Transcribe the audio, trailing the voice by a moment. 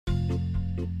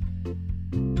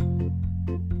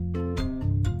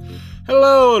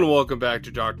Hello and welcome back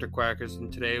to Dr. Quackers,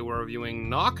 and today we're reviewing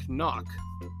Knock Knock.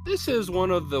 This is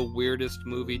one of the weirdest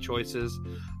movie choices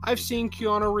I've seen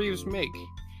Keanu Reeves make.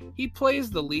 He plays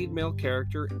the lead male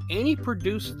character and he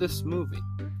produced this movie.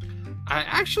 I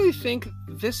actually think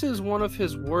this is one of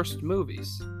his worst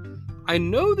movies. I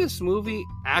know this movie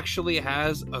actually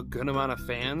has a good amount of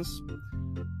fans,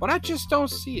 but I just don't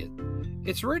see it.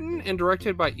 It's written and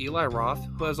directed by Eli Roth,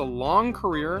 who has a long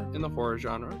career in the horror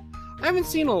genre. I haven't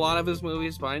seen a lot of his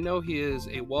movies, but I know he is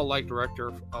a well-liked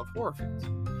director of horror films.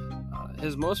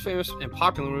 His most famous and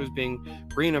popular movies being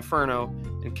Green Inferno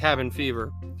and Cabin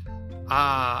Fever.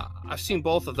 I've seen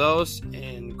both of those,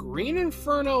 and Green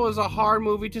Inferno is a hard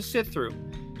movie to sit through.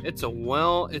 It's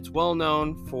well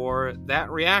known for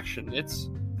that reaction. It's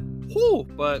cool,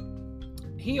 but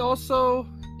he also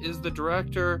is the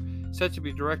director set to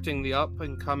be directing the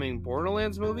up-and-coming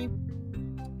Borderlands movie.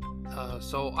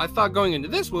 So I thought going into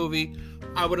this movie,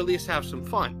 I would at least have some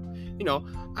fun.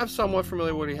 I'm somewhat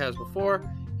familiar with what he has before.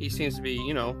 He seems to be,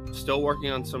 still working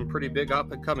on some pretty big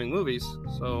up-and-coming movies.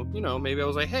 So, maybe I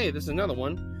was like, hey, this is another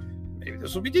one. Maybe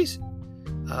this will be decent.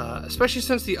 Especially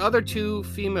since the other two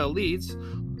female leads,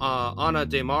 Ana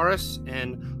de Maris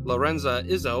and Lorenza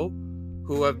Izzo,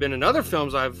 who have been in other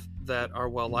films that are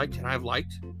well-liked and I've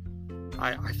liked,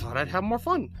 I thought I'd have more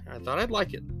fun. I thought I'd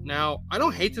like it. Now, I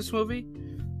don't hate this movie.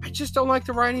 I just don't like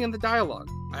the writing and the dialogue.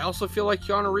 I also feel like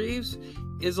Keanu Reeves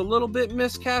is a little bit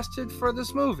miscasted for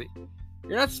this movie.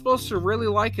 You're not supposed to really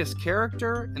like his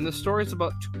character, and the story's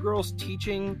about two girls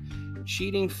teaching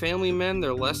cheating family men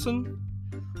their lesson.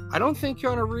 I don't think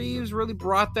Keanu Reeves really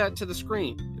brought that to the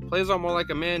screen. He plays out more like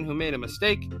a man who made a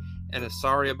mistake and is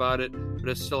sorry about it, but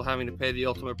is still having to pay the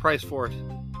ultimate price for it.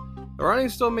 The writing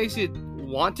still makes you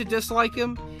want to dislike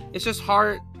him. It's just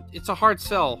hard. It's a hard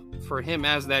sell for him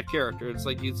as that character. It's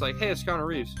like, hey, it's Keanu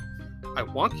Reeves. I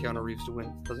want Keanu Reeves to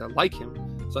win because I like him.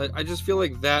 So I just feel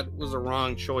like that was a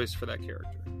wrong choice for that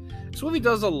character. This movie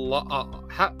does have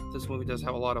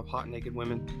a lot of hot naked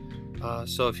women.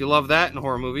 So if you love that in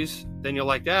horror movies, then you'll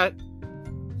like that.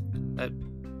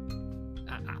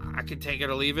 I could take it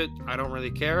or leave it. I don't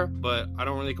really care, but I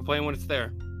don't really complain when it's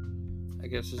there. I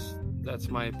guess that's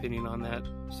my opinion on that.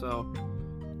 So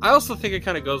I also think it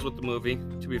kind of goes with the movie,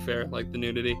 to be fair, like the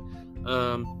nudity.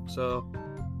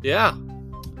 Yeah.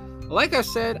 Like I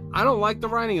said, I don't like the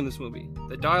writing in this movie.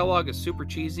 The dialogue is super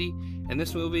cheesy, and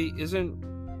this movie isn't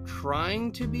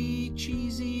trying to be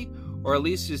cheesy, or at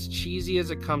least as cheesy as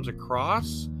it comes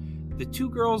across. The two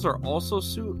girls are also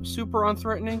super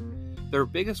unthreatening. Their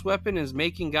biggest weapon is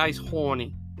making guys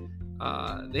horny.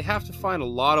 They have to find a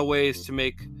lot of ways to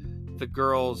make the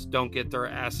girls don't get their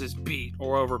asses beat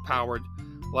or overpowered.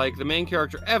 Like the main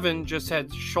character, Evan, just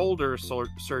had shoulder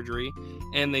surgery,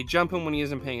 and they jump him when he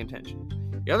isn't paying attention.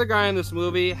 The other guy in this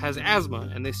movie has asthma,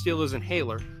 and they steal his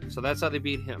inhaler, so that's how they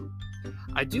beat him.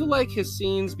 I do like his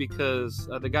scenes because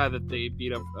the guy that they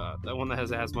beat up, that one that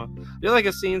has asthma, I do like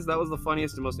his scenes. That was the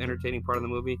funniest and most entertaining part of the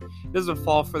movie. He doesn't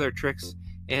fall for their tricks,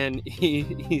 and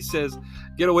he says,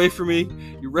 "Get away from me,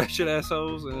 you wretched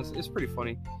assholes," and it's pretty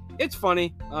funny. It's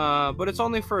funny, but it's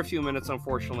only for a few minutes,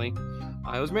 unfortunately.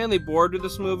 I was mainly bored with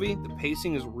this movie. The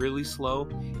pacing is really slow.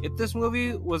 If this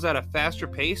movie was at a faster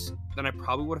pace, then I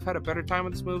probably would have had a better time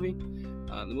with this movie.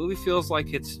 The movie feels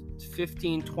like it's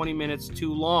 15-20 minutes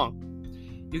too long.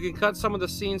 You can cut some of the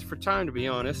scenes for time, to be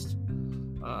honest.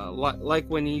 Like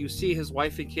when you see his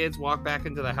wife and kids walk back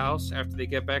into the house after they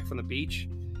get back from the beach.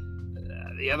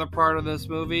 The other part of this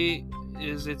movie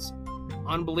is its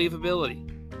unbelievability.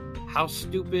 How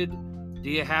stupid do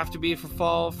you have to be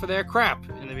fall for their crap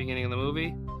in the beginning of the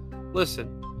movie?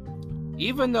 Listen,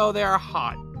 even though they are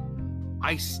hot,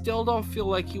 I still don't feel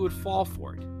like he would fall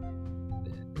for it.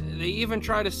 They even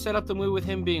try to set up the movie with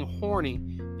him being horny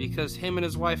because him and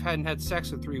his wife hadn't had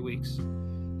sex in 3 weeks.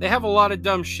 They have a lot of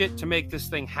dumb shit to make this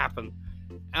thing happen.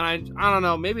 And I don't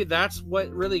know, maybe that's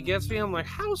what really gets me. I'm like,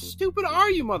 how stupid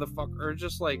are you, motherfucker? Or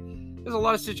just like, there's a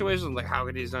lot of situations like, how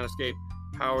could he not escape?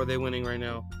 How are they winning right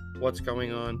now? What's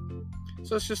going on?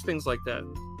 So it's just things like that.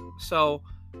 So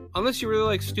unless you really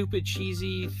like stupid,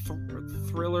 cheesy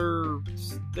thriller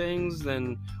things,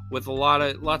 then with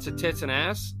lots of tits and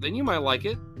ass, then you might like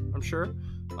it. I'm sure.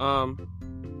 I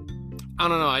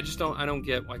don't know. I don't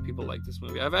get why people like this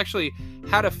movie. I've actually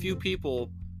had a few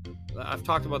people. I've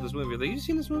talked about this movie. Like, you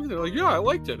seen this movie? They're like, yeah, I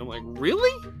liked it. I'm like,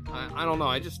 really? I don't know.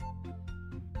 I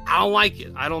don't like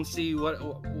it. I don't see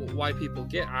why people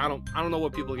get. I don't know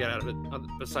what people get out of it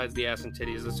besides the ass and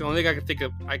titties. That's the only thing I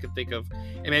could think of.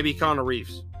 And maybe Keanu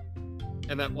Reeves.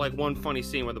 And that like one funny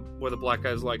scene where the black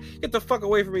guy's like, "Get the fuck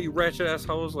away from me, you wretched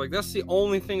assholes!" Like that's the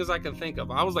only things I can think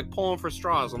of. I was like pulling for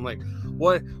straws. I'm like,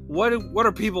 what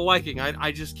are people liking?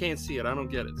 I just can't see it. I don't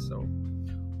get it. So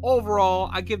overall,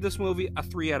 I give this movie a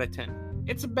 3 out of 10.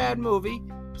 It's a bad movie.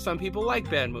 Some people like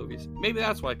bad movies. Maybe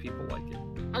that's why people like it.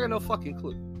 I got no fucking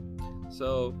clue.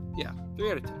 So yeah,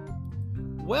 3 out of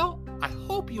 10. Well, I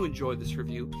hope you enjoyed this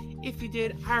review. If you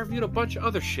did, I reviewed a bunch of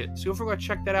other shit, so if you're going to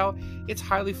check that out, it's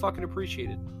highly fucking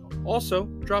appreciated. Also,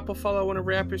 drop a follow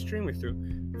whenever app you're streaming through.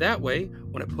 That way,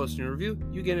 when I post a review,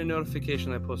 you get a notification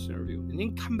that I post a review. And you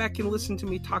can come back and listen to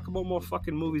me talk about more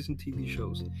fucking movies and TV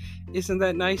shows. Isn't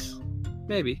that nice?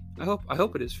 Maybe. I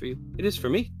hope it is for you. It is for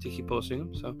me to keep posting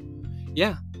them, so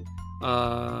yeah.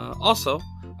 Also,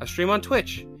 I stream on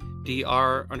Twitch,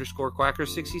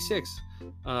 dr_quacker66.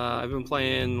 I've been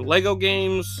playing Lego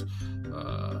games,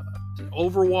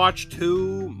 Overwatch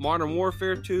 2, Modern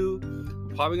Warfare 2.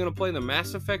 I'm probably going to play the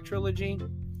Mass Effect trilogy.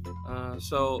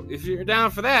 So if you're down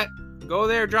for that, go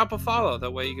there, drop a follow.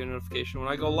 That way you get a notification when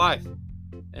I go live.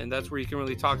 And that's where you can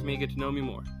really talk to me and get to know me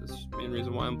more. That's the main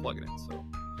reason why I'm plugging it. So,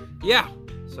 yeah.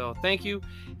 So thank you.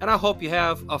 And I hope you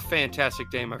have a fantastic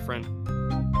day, my friend.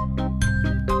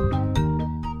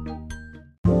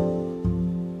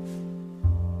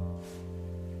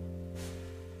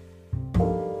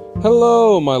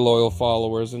 Hello, my loyal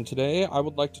followers, and today I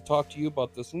would like to talk to you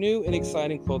about this new and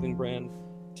exciting clothing brand,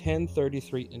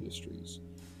 1033 Industries.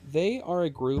 They are a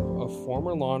group of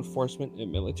former law enforcement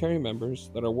and military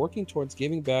members that are working towards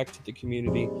giving back to the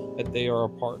community that they are a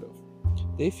part of.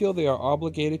 They feel they are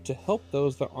obligated to help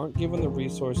those that aren't given the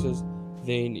resources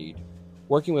they need.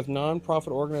 Working with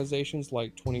non-profit organizations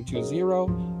like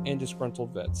 22-0 and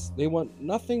Disgruntled Vets, they want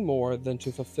nothing more than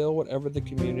to fulfill whatever the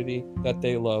community that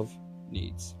they love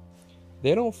needs.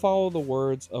 They don't follow the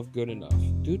words of good enough.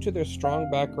 Due to their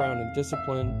strong background and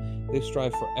discipline, they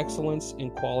strive for excellence in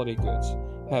quality goods,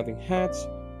 having hats,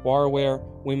 barware,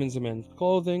 women's and men's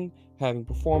clothing, having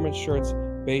performance shirts,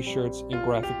 base shirts, and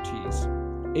graphic tees.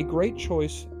 A great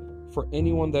choice for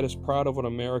anyone that is proud of what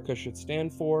America should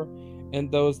stand for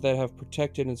and those that have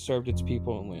protected and served its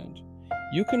people and land.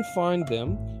 You can find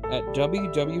them at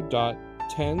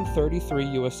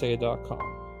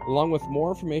www.1033usa.com. along with more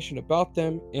information about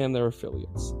them and their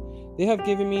affiliates. They have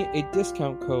given me a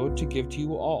discount code to give to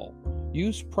you all.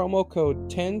 Use promo code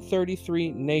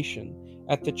 1033NATION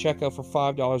at the checkout for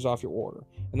 $5 off your order.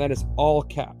 And that is all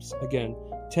caps. Again,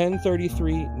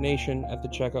 1033NATION at the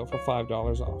checkout for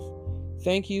 $5 off.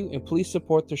 Thank you, and please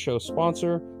support the show's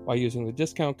sponsor by using the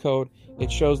discount code.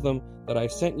 It shows them that I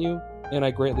sent you, and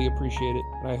I greatly appreciate it,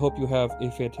 and I hope you have a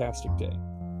fantastic day.